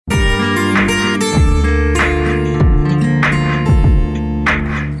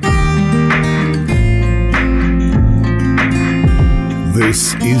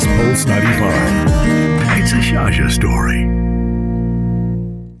This is Pulse 95. It's a Sharjah story.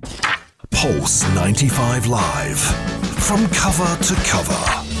 Pulse 95 Live. From cover to cover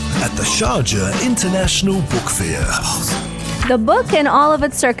at the Sharjah International Book Fair. The book in all of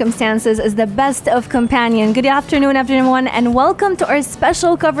its circumstances is the best of companion. Good afternoon, everyone, and welcome to our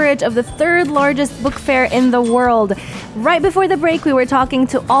special coverage of the third largest book fair in the world. Right before the break, we were talking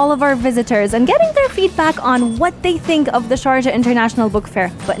to all of our visitors and getting their feedback on what they think of the Sharjah International Book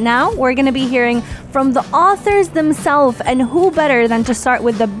Fair. But now we're going to be hearing from the authors themselves, and who better than to start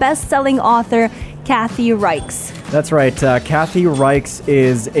with the best-selling author, Kathy Reichs. That's right. Kathy Reichs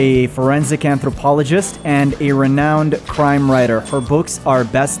is a forensic anthropologist and a renowned crime writer. Her books are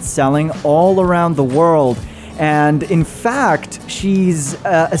best-selling all around the world. And in fact, she's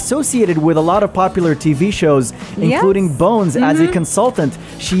associated with a lot of popular TV shows, including Bones, as a consultant.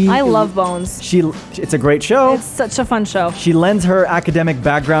 I love Bones. It's a great show. It's such a fun show. She lends her academic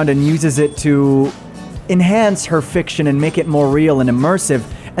background and uses it to enhance her fiction and make it more real and immersive.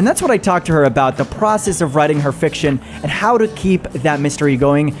 And that's what I talked to her about, the process of writing her fiction and how to keep that mystery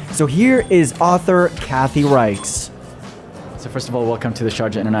going. So here is author Kathy Reichs. So first of all, welcome to the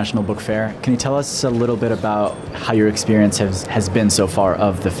Sharjah International Book Fair. Can you tell us a little bit about how your experience has been so far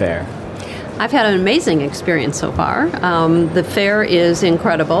of the fair? I've had an amazing experience so far. The fair is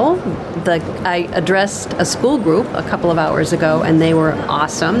incredible. I addressed a school group a couple of hours ago, and they were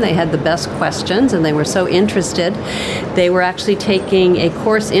awesome. They had the best questions, and they were so interested. They were actually taking a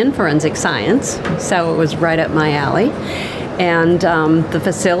course in forensic science, so it was right up my alley. And the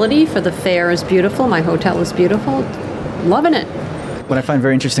facility for the fair is beautiful. My hotel is beautiful. Loving it. What I find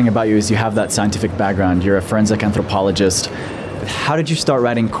very interesting about you is you have that scientific background. You're a forensic anthropologist. How did you start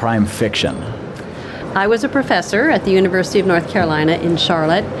writing crime fiction? I was a professor at the University of North Carolina in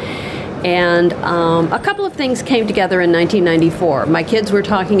Charlotte, and a couple of things came together in 1994. My kids were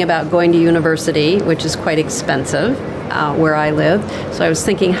talking about going to university, which is quite expensive where I live, so I was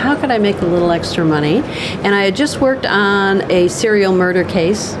thinking, how could I make a little extra money? And I had just worked on a serial murder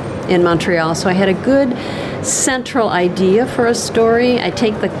case in Montreal, so I had a good central idea for a story. I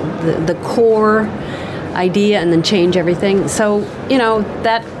take the core idea and then change everything. So,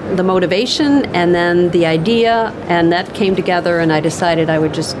 that the motivation and then the idea, and that came together, and I decided I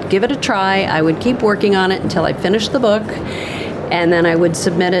would just give it a try. I would keep working on it until I finished the book, and then I would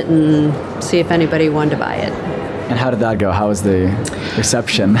submit it and see if anybody wanted to buy it. And how did that go? How was the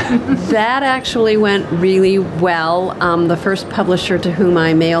reception? That actually went really well. The first publisher to whom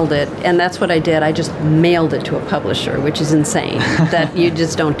I mailed it, and that's what I did, I just mailed it to a publisher, which is insane. That you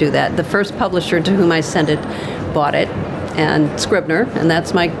just don't do that. The first publisher to whom I sent it bought it, and Scribner, and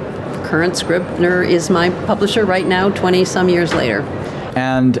that's my current Scribner is my publisher right now, 20-some years later.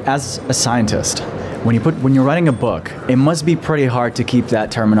 And as a scientist, when you're writing a book, it must be pretty hard to keep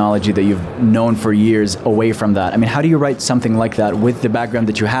that terminology that you've known for years away from that. I mean, how do you write something like that with the background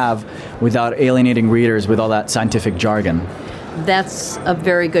that you have without alienating readers with all that scientific jargon? That's a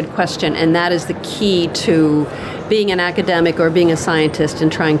very good question, and that is the key to being an academic or being a scientist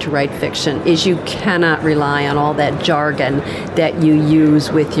and trying to write fiction, is you cannot rely on all that jargon that you use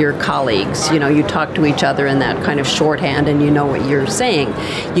with your colleagues. You talk to each other in that kind of shorthand and you know what you're saying.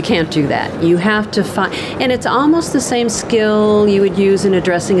 You can't do that. You have to find, and it's almost the same skill you would use in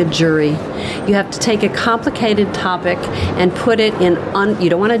addressing a jury. You have to take a complicated topic and put it in, you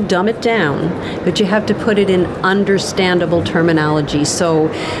don't want to dumb it down, but you have to put it in understandable terminology so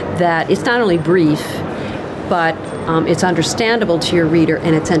that it's not only brief, but it's understandable to your reader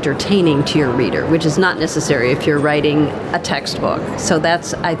and it's entertaining to your reader, which is not necessary if you're writing a textbook. So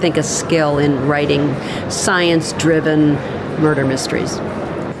that's, I think, a skill in writing science-driven murder mysteries.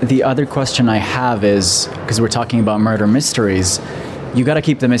 The other question I have is, because we're talking about murder mysteries, you got to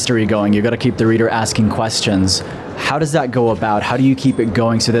keep the mystery going. You got to keep the reader asking questions. How does that go about? How do you keep it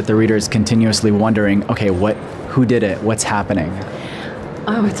going so that the reader is continuously wondering, okay, who did it? What's happening?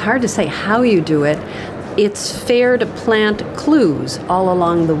 Oh, it's hard to say how you do it. It's fair to plant clues all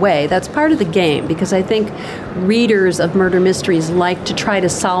along the way. That's part of the game, because I think readers of murder mysteries like to try to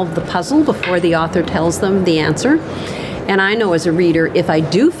solve the puzzle before the author tells them the answer. And I know as a reader, if I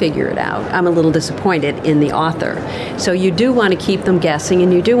do figure it out, I'm a little disappointed in the author. So you do want to keep them guessing,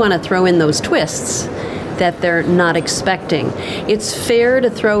 and you do want to throw in those twists that they're not expecting. It's fair to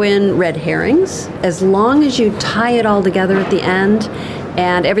throw in red herrings, as long as you tie it all together at the end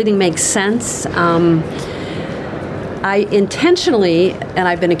and everything makes sense. I intentionally, and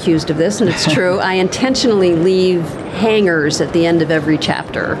I've been accused of this, and it's true, I intentionally leave hangers at the end of every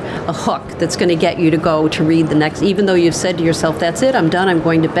chapter, a hook that's going to get you to go to read the next, even though you've said to yourself, that's it, I'm done, I'm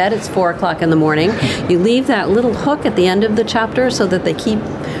going to bed, it's 4 o'clock in the morning. You leave that little hook at the end of the chapter so that they keep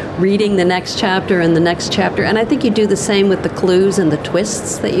reading the next chapter and the next chapter. And I think you do the same with the clues and the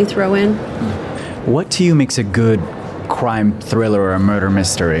twists that you throw in. What to you makes a good crime thriller or a murder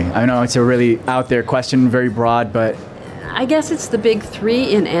mystery? I know it's a really out there question, very broad, but I guess it's the big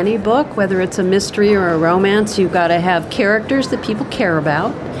three in any book, whether it's a mystery or a romance. You've got to have characters that people care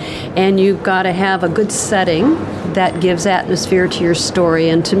about, and you've got to have a good setting that gives atmosphere to your story.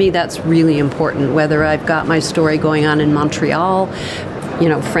 And to me, that's really important, whether I've got my story going on in Montreal,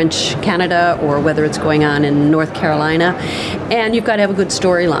 French Canada, or whether it's going on in North Carolina. And you've got to have a good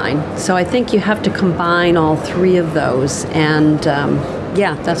storyline. So I think you have to combine all three of those. And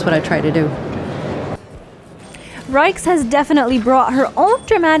that's what I try to do. Reichs has definitely brought her own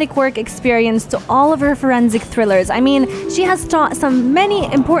dramatic work experience to all of her forensic thrillers. I mean, she has taught many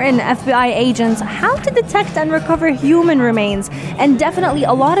important FBI agents how to detect and recover human remains, and definitely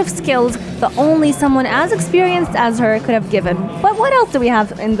a lot of skills that only someone as experienced as her could have given. But what else do we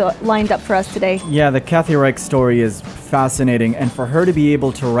have lined up for us today? Yeah, the Kathy Reichs story is fascinating, and for her to be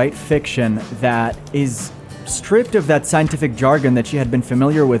able to write fiction that is stripped of that scientific jargon that she had been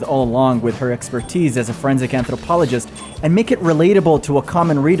familiar with all along with her expertise as a forensic anthropologist, and make it relatable to a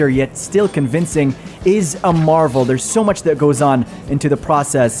common reader yet still convincing, is a marvel. There's so much that goes on into the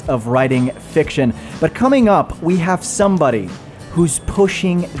process of writing fiction. But coming up, we have somebody who's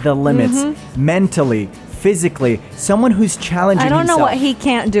pushing the limits mentally, physically, someone who's challenging himself. I don't know what he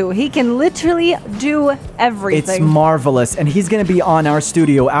can't do. He can literally do everything. It's marvelous. And he's going to be on our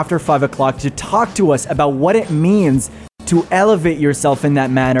studio after 5 o'clock to talk to us about what it means to elevate yourself in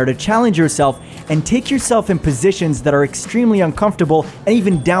that manner, to challenge yourself and take yourself in positions that are extremely uncomfortable and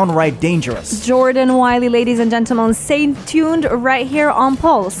even downright dangerous. Jordan Wiley, ladies and gentlemen, stay tuned right here on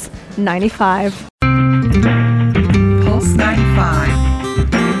Pulse 95. Pulse 95.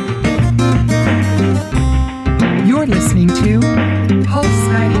 You're listening to Pulse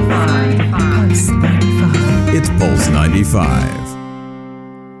 95. Pulse 95. It's Pulse 95.